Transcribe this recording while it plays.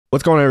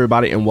What's going on,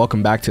 everybody, and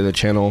welcome back to the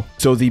channel.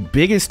 So the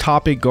biggest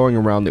topic going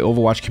around the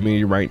Overwatch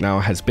community right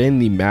now has been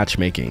the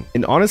matchmaking.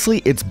 And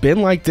honestly, it's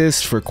been like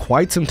this for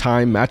quite some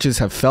time. Matches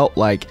have felt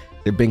like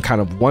they've been kind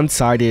of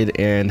one-sided,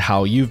 and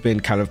how you've been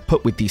kind of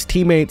put with these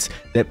teammates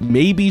that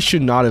maybe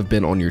should not have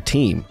been on your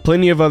team.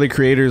 Plenty of other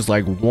creators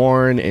like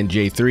Warren and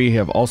J3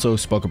 have also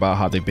spoke about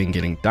how they've been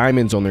getting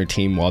diamonds on their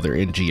team while they're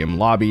in GM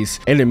lobbies,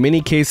 and in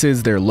many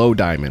cases they're low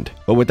diamond.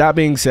 But with that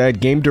being said,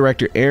 game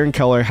director Aaron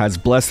Keller has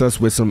blessed us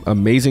with some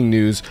amazing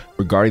news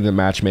regarding the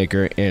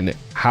matchmaker and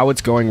how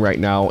it's going right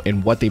now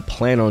and what they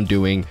plan on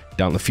doing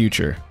down the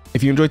future.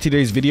 If you enjoyed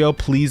today's video,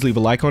 please leave a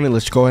like on it.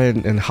 Let's go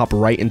ahead and hop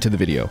right into the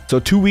video. So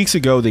 2 weeks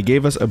ago, they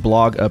gave us a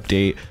blog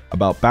update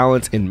about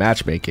balance in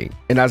matchmaking.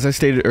 And as I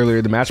stated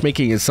earlier, the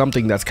matchmaking is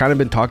something that's kind of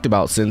been talked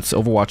about since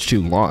Overwatch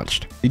 2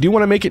 launched. They do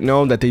want to make it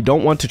known that they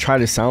don't want to try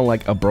to sound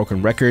like a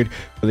broken record,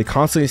 but they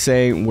constantly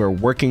say we're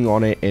working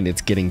on it and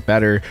it's getting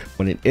better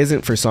when it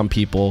isn't for some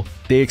people.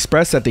 They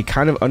express that they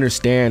kind of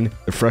understand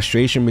the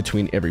frustration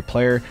between every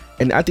player.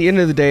 And at the end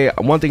of the day,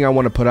 one thing I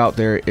want to put out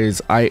there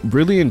is I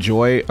really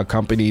enjoy a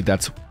company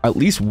that's at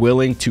least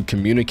willing to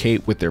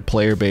communicate with their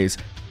player base,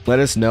 let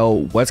us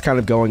know what's kind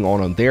of going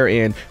on their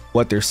end,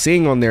 what they're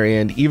seeing on their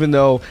end. Even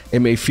though it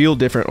may feel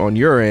different on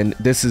your end,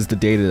 this is the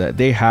data that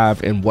they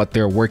have and what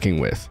they're working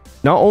with.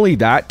 Not only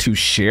that, to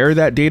share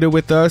that data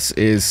with us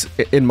is,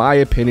 in my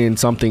opinion,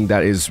 something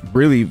that is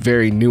really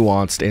very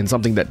nuanced and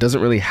something that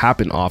doesn't really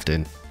happen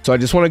often. So I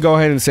just want to go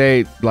ahead and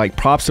say, like,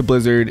 props to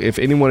Blizzard. If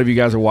any one of you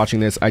guys are watching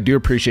this, I do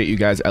appreciate you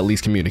guys at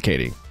least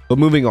communicating. But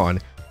moving on.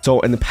 So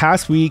in the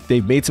past week,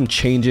 they've made some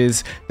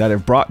changes that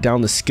have brought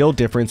down the skill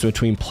difference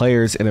between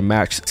players in a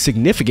match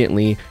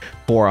significantly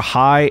for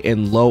high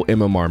and low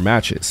MMR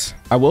matches.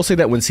 I will say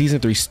that when Season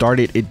 3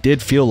 started, it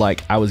did feel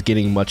like I was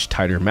getting much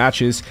tighter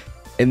matches.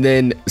 And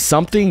then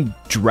something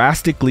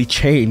drastically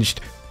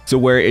changed to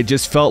where it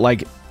just felt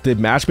like the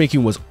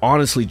matchmaking was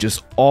honestly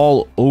just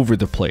all over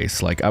the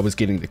place. Like, I was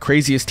getting the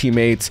craziest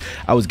teammates,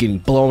 I was getting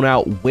blown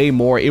out way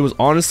more. It was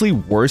honestly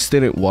worse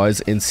than it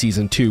was in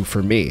Season 2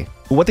 for me.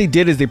 But what they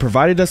did is they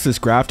provided us this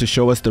graph to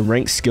show us the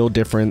rank skill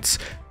difference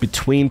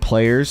between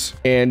players,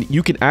 and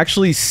you can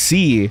actually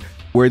see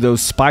where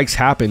those spikes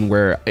happen,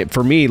 where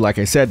for me, like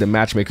I said, the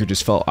matchmaker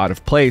just felt out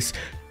of place.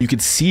 You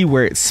could see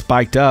where it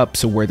spiked up,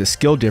 so where the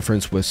skill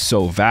difference was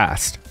so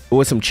vast. But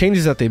with some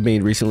changes that they've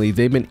made recently,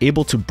 they've been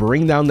able to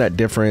bring down that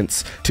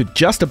difference to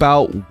just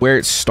about where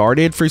it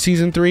started for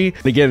Season 3.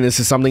 And again,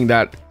 this is something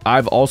that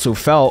I've also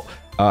felt,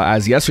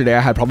 as yesterday I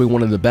had probably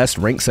one of the best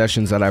rank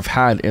sessions that I've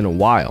had in a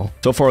while.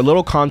 So for a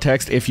little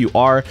context, if you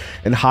are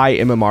a high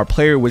MMR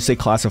player, which they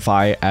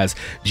classify as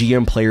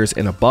GM players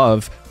and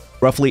above,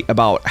 roughly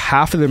about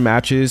half of the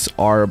matches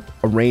are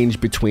arranged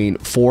between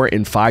 4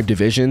 and 5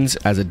 divisions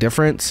as a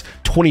difference.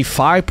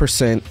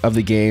 25% of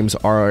the games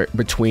are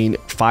between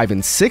 5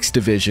 and 6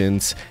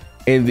 divisions.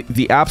 And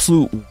the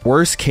absolute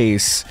worst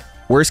case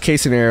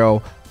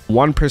scenario,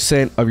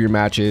 1% of your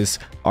matches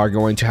are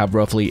going to have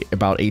roughly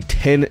about a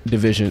 10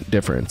 division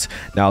difference.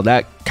 Now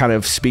that kind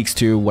of speaks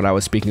to what I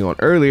was speaking on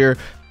earlier,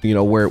 you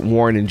know, where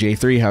Warren and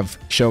J3 have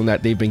shown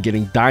that they've been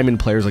getting diamond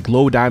players, like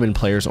low diamond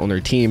players on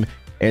their team.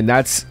 And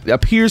that's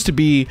appears to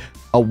be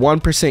a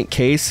 1%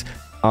 case.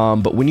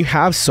 But when you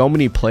have so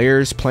many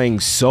players playing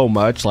so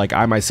much, like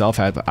I myself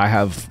have,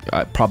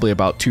 probably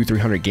about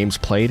 200-300 games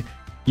played,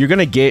 you're going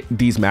to get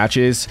these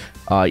matches,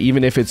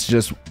 even if it's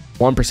just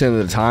 1%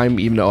 of the time,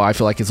 even though I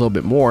feel like it's a little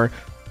bit more,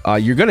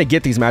 you're going to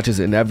get these matches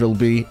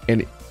inevitably,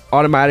 and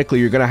automatically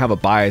you're going to have a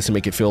bias and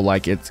make it feel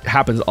like it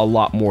happens a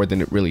lot more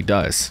than it really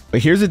does. But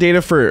here's the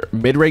data for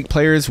mid-rank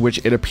players, which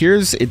it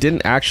appears it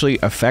didn't actually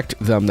affect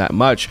them that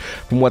much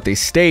from what they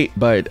state.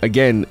 But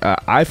again,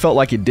 I felt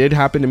like it did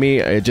happen to me.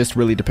 It just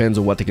really depends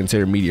on what they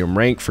consider medium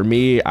rank. For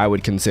me, I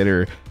would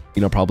consider,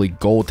 you know, probably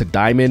gold to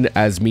diamond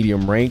as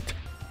medium ranked.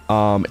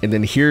 And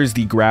then here's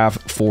the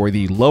graph for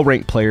the low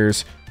rank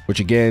players, which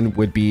again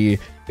would be,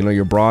 you know,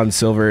 your bronze,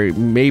 silver,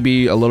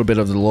 maybe a little bit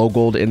of the low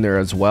gold in there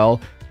as well.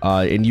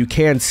 And you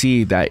can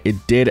see that it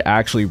did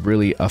actually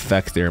really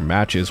affect their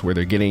matches, where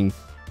they're getting,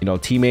 you know,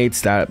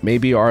 teammates that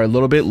maybe are a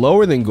little bit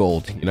lower than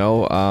gold, you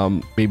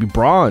know, maybe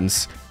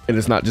bronze. And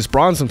it's not just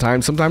bronze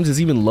sometimes it's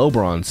even low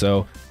bronze.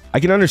 So I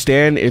can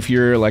understand if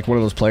you're like one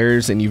of those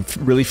players and you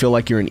really feel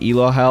like you're in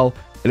elo hell.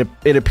 And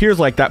it appears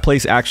like that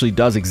place actually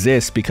does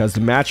exist, because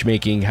the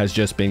matchmaking has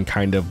just been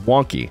kind of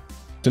wonky.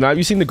 So now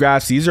you've seen the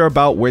graphs. These are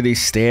about where they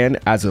stand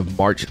as of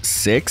March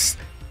 6th.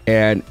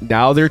 And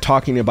now they're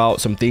talking about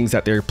some things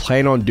that they're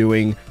planning on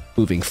doing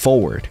moving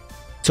forward.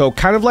 So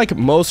kind of like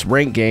most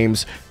ranked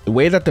games, the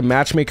way that the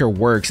matchmaker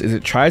works is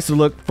it tries to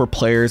look for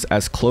players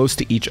as close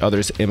to each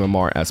other's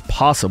MMR as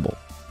possible.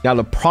 Now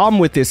the problem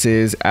with this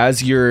is,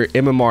 as your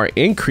MMR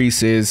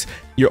increases,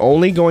 you're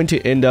only going to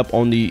end up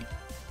on the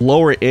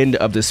lower end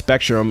of the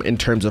spectrum in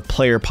terms of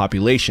player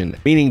population,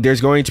 meaning there's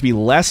going to be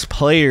less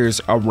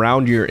players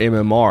around your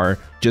MMR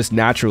just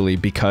naturally,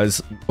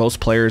 because most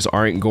players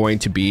aren't going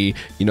to be,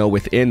 you know,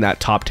 within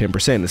that top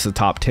 10%. It's the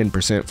top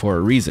 10% for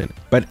a reason.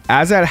 But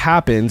as that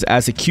happens,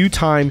 as the queue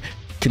time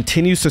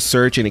continues to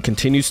search and it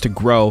continues to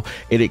grow,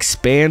 it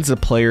expands the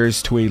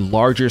players to a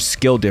larger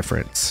skill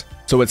difference.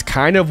 So it's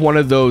kind of one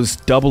of those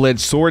double-edged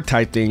sword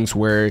type things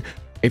where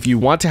if you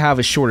want to have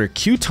a shorter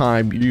queue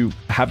time, you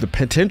have the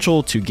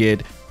potential to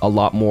get a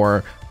lot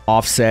more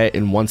offset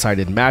and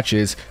one-sided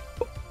matches.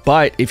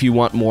 But if you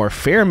want more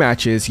fair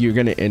matches, you're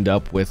going to end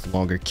up with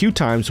longer queue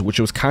times, which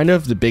was kind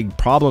of the big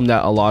problem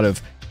that a lot of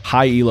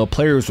high elo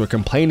players were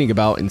complaining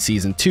about in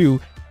season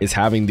 2, is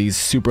having these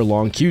super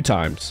long queue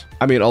times.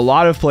 I mean, a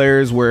lot of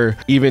players were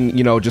even,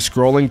 you know, just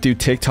scrolling through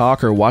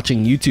TikTok or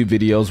watching YouTube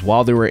videos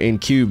while they were in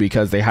queue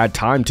because they had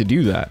time to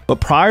do that. But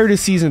prior to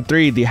season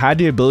 3, they had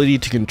the ability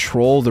to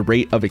control the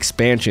rate of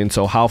expansion,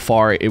 so how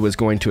far it was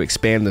going to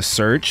expand the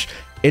search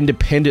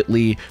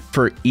independently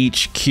for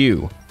each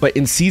queue. But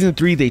in season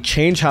 3, they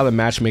changed how the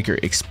matchmaker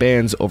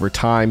expands over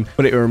time,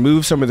 but it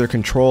removed some of their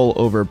control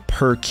over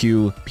per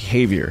queue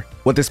behavior.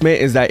 What this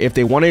meant is that if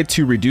they wanted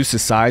to reduce the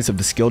size of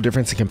the skill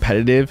difference in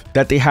competitive,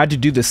 that they had to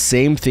do the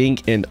same thing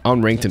in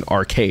unranked and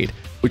arcade,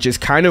 which is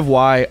kind of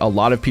why a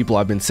lot of people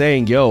have been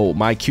saying, yo,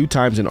 my queue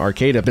times in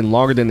arcade have been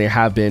longer than they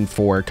have been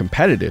for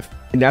competitive.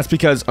 And that's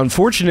because,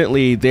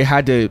 unfortunately, they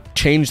had to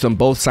change them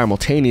both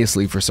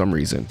simultaneously for some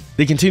reason.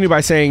 They continue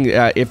by saying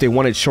if they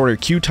wanted shorter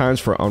queue times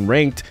for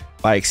unranked,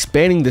 by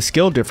expanding the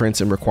skill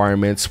difference and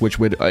requirements, which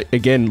would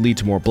again lead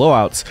to more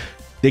blowouts,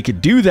 they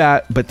could do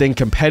that, but then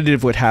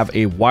competitive would have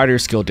a wider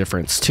skill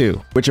difference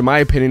too, which in my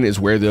opinion is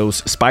where those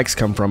spikes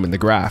come from in the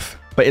graph.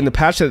 But in the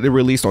patch that they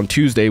released on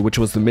Tuesday, which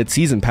was the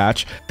mid-season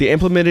patch, they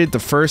implemented the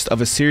first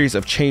of a series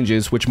of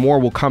changes, which more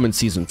will come in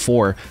season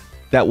 4,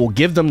 that will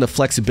give them the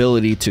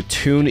flexibility to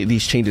tune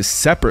these changes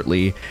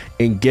separately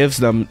and gives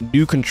them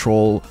new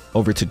control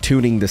over to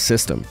tuning the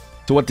system.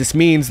 So what this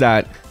means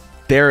that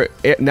they're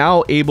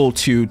now able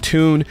to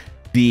tune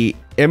the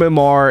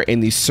MMR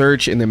and the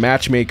search and the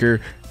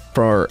matchmaker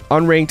for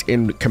unranked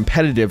and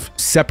competitive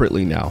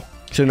separately now.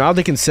 So now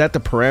they can set the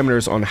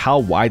parameters on how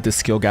wide the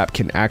skill gap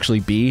can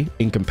actually be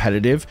in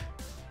competitive.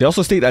 They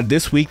also state that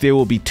this week they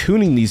will be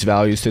tuning these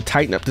values to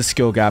tighten up the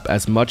skill gap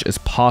as much as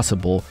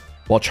possible,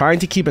 while trying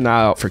to keep an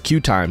eye out for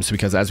queue times,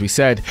 because as we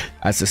said,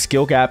 as the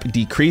skill gap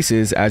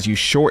decreases, as you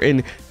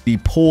shorten the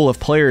pool of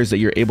players that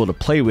you're able to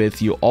play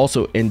with, you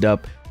also end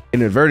up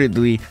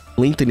inadvertently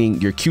lengthening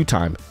your queue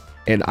time.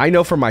 And I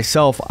know for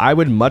myself, I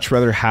would much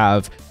rather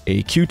have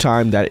a queue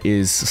time that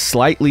is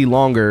slightly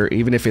longer,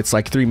 even if it's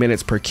like 3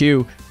 minutes per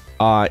queue,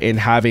 and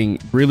having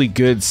really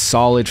good,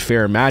 solid,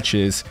 fair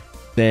matches,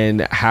 than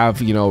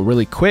have, you know,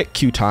 really quick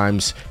queue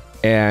times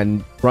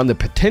and run the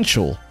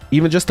potential,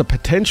 even just the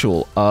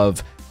potential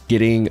of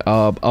getting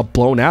a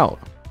blown out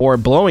or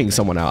blowing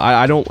someone out.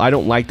 I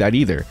don't like that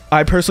either.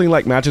 I personally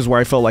like matches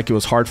where I felt like it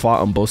was hard fought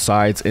on both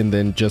sides and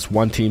then just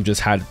one team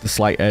just had the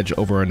slight edge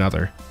over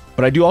another.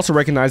 But I do also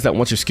recognize that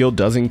once your skill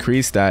does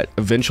increase, that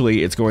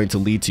eventually it's going to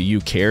lead to you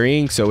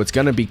carrying, so it's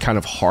going to be kind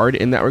of hard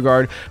in that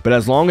regard. But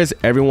as long as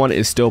everyone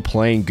is still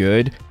playing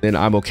good, then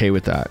I'm okay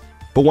with that.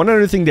 But one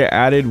other thing they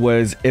added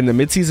was in the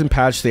mid-season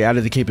patch, they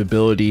added the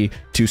capability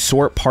to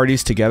sort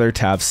parties together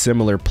to have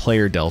similar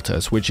player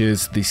deltas, which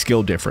is the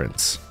skill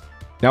difference.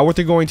 Now what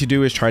they're going to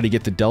do is try to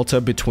get the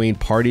delta between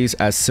parties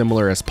as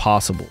similar as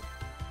possible.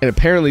 And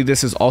apparently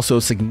this has also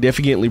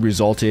significantly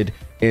resulted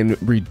in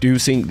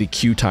reducing the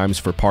queue times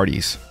for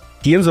parties.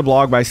 He ends the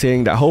blog by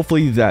saying that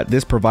hopefully that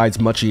this provides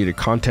much needed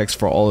context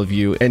for all of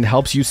you and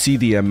helps you see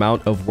the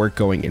amount of work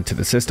going into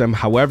the system.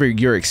 However,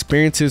 your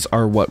experiences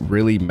are what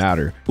really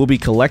matter. We'll be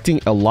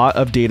collecting a lot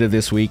of data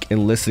this week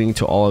and listening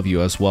to all of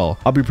you as well.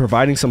 I'll be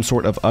providing some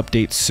sort of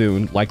update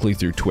soon, likely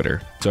through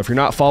Twitter. So if you're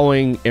not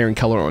following Aaron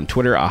Keller on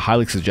Twitter, I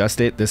highly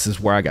suggest it. This is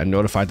where I got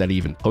notified that he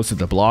even posted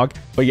the blog.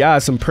 But yeah,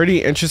 some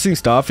pretty interesting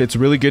stuff. It's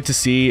really good to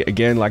see,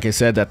 again, like I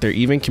said, that they're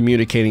even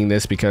communicating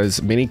this,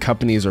 because many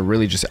companies are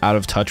really just out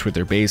of touch with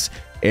their base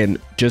and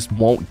just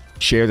won't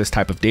share this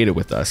type of data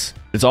with us.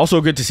 It's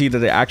also good to see that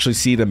they actually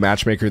see the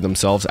matchmaker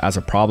themselves as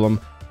a problem.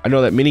 I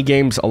know that many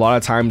games a lot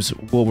of times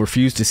will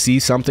refuse to see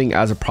something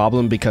as a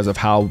problem because of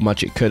how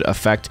much it could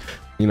affect,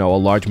 you know, a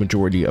large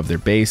majority of their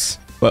base.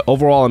 But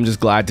overall, I'm just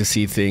glad to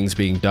see things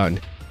being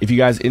done. If you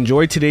guys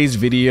enjoyed today's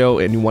video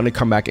and you want to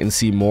come back and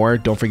see more,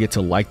 don't forget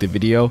to like the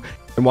video.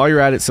 And while you're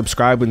at it,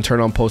 subscribe and turn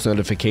on post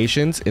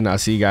notifications, and I'll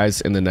see you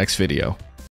guys in the next video.